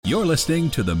You're listening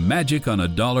to the Magic on a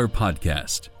Dollar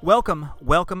podcast. Welcome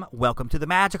to the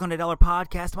Magic on a Dollar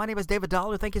podcast. My name is David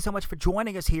Dollar. Thank you so much for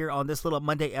joining us here on this little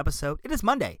Monday episode. It is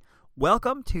Monday.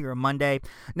 Welcome to your Monday.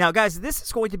 Now, guys, this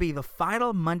is going to be the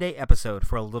final Monday episode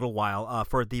for a little while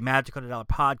for the Magic on a Dollar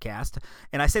podcast.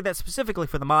 And I say that specifically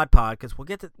for the Mod Pod because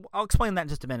I'll explain that in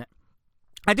just a minute.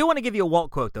 I do want to give you a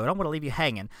Walt quote, though. I don't want to leave you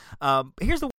hanging.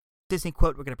 Here's the Disney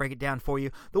quote. We're going to break it down for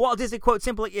you. The Walt Disney quote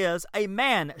simply is, "A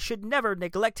man should never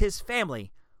neglect his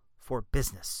family for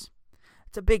business."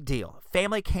 It's a big deal.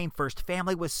 Family came first.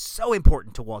 Family was so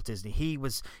important to Walt Disney. He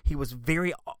was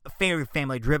very, very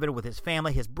family driven with his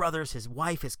family, his brothers, his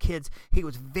wife, his kids. He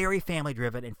was very family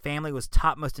driven, and family was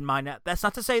topmost in mind. Now, that's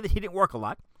not to say that he didn't work a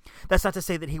lot. That's not to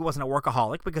say that he wasn't a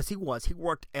workaholic, because he was. He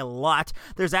worked a lot.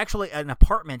 There's actually an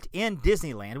apartment in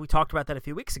Disneyland. We talked about that a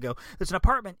few weeks ago. There's an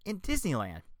apartment in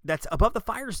Disneyland that's above the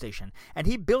fire station, and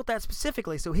he built that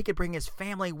specifically so he could bring his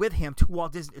family with him to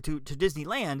Walt Disney to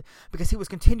Disneyland, because he was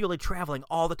continually traveling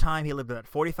all the time. He lived about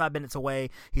 45 minutes away.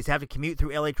 He's having to commute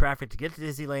through LA traffic to get to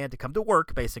Disneyland to come to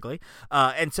work, basically.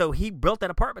 And so he built that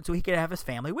apartment so he could have his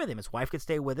family with him. His wife could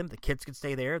stay with him. The kids could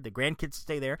stay there. The grandkids could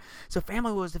stay there. So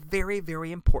family was very,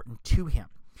 very important to him.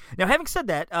 Now, having said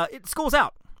that, school's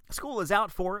out. School is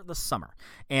out for the summer,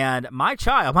 and my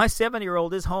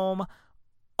 7-year-old, is home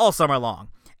all summer long.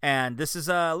 And this is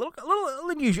a little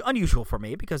unusual for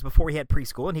me, because before he had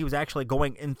preschool, and he was actually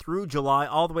going in through July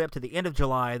all the way up to the end of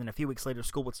July, and then a few weeks later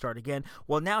school would start again.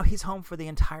 Well, now he's home for the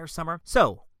entire summer.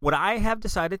 So what I have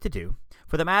decided to do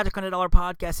for the Magic on a Dollar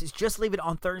podcast is just leave it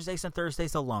on Thursdays and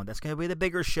Thursdays alone. That's going to be the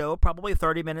bigger show, probably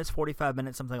 30 minutes, 45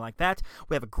 minutes, something like that.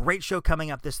 We have a great show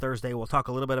coming up this Thursday. We'll talk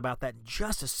a little bit about that in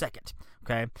just a second,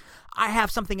 okay? I have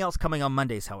something else coming on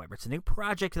Mondays, however. It's a new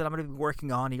project that I'm going to be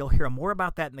working on, and you'll hear more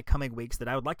about that in the coming weeks that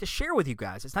I would like to share with you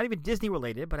guys. It's not even Disney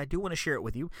related, but I do want to share it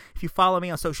with you. If you follow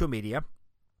me on social media,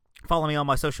 follow me on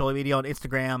my social media on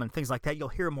Instagram and things like that, you'll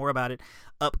hear more about it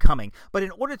upcoming. But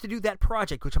in order to do that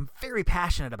project, which I'm very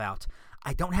passionate about,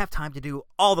 I don't have time to do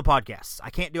all the podcasts. I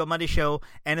can't do a Monday show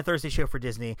and a Thursday show for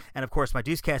Disney, and of course my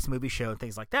Deucecast movie show and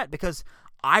things like that, because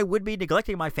I would be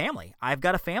neglecting my family. I've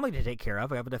got a family to take care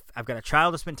of. I've got a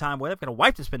child to spend time with. I've got a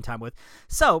wife to spend time with.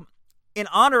 So, in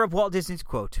honor of Walt Disney's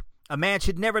quote, "A man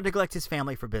should never neglect his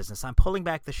family for business," I'm pulling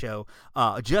back the show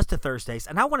just to Thursdays,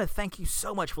 and I want to thank you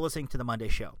so much for listening to the Monday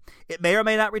show. It may or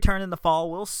may not return in the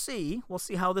fall. We'll see. We'll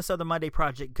see how this other Monday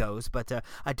project goes, but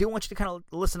I do want you to kind of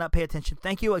listen up, pay attention.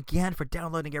 Thank you again for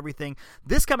downloading everything.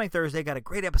 This coming Thursday, got a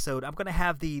great episode. I'm going to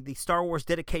have the Star Wars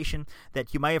dedication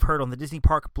that you may have heard on the Disney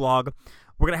Park blog.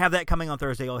 We're going to have that coming on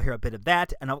Thursday. You'll hear a bit of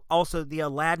that, and also the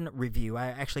Aladdin review. I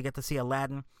actually get to see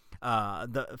Aladdin.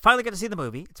 Finally got to see the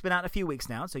movie. It's been out a few weeks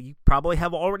now, so you probably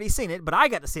have already seen it, but I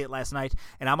got to see it last night,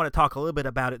 and I'm going to talk a little bit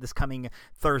about it this coming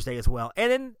Thursday as well.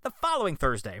 And then the following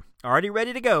Thursday, already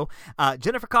ready to go,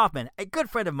 Jennifer Kaufman, a good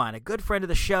friend of mine, a good friend of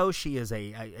the show. She is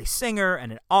a singer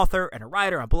and an author and a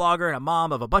writer, a blogger, and a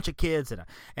mom of a bunch of kids,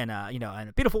 and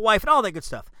a beautiful wife and all that good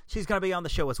stuff. She's going to be on the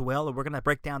show as well, and we're going to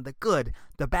break down the good,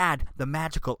 the bad, the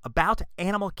magical about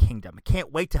Animal Kingdom.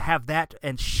 Can't wait to have that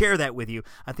and share that with you.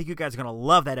 I think you guys are going to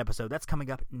love that episode. That's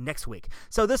coming up next week.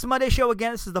 So this Monday show,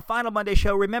 again, this is the final Monday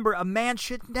show. Remember, a man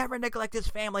should never neglect his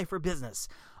family for business.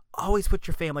 Always put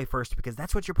your family first, because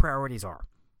that's what your priorities are.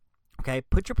 Okay,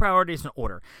 put your priorities in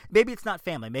order. Maybe it's not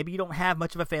family. Maybe you don't have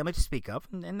much of a family to speak of,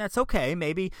 and that's okay.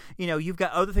 Maybe, you've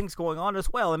got other things going on as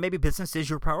well, and maybe business is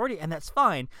your priority, and that's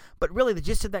fine. But really, the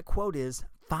gist of that quote is,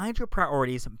 find your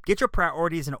priorities, get your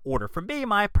priorities in order. For me,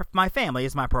 my family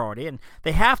is my priority, and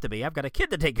they have to be. I've got a kid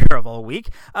to take care of all week.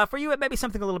 For you, it may be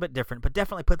something a little bit different, but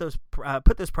definitely put those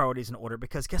priorities in order,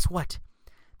 because guess what?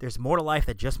 There's more to life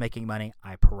than just making money,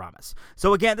 I promise.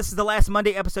 So again, this is the last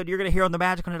Monday episode you're going to hear on the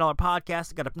Magic on a Dollar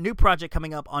podcast. Got a new project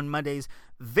coming up on Mondays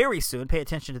very soon. Pay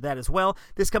attention to that as well.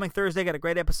 This coming Thursday, got a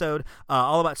great episode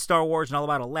all about Star Wars and all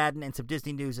about Aladdin and some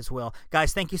Disney news as well.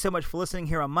 Guys, thank you so much for listening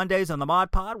here on Mondays on the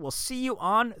Mod Pod. We'll see you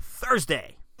on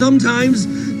Thursday. Sometimes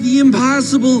the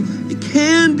impossible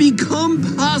can become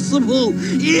possible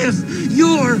if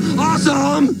you're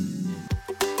awesome.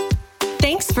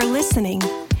 Thanks for listening.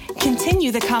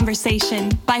 Continue the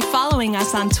conversation by following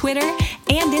us on Twitter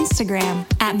and Instagram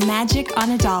at Magic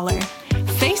on a Dollar,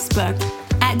 Facebook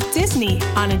at Disney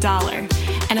on a Dollar,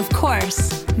 and of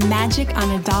course,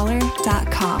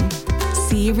 magiconadollar.com.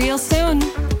 See you real soon.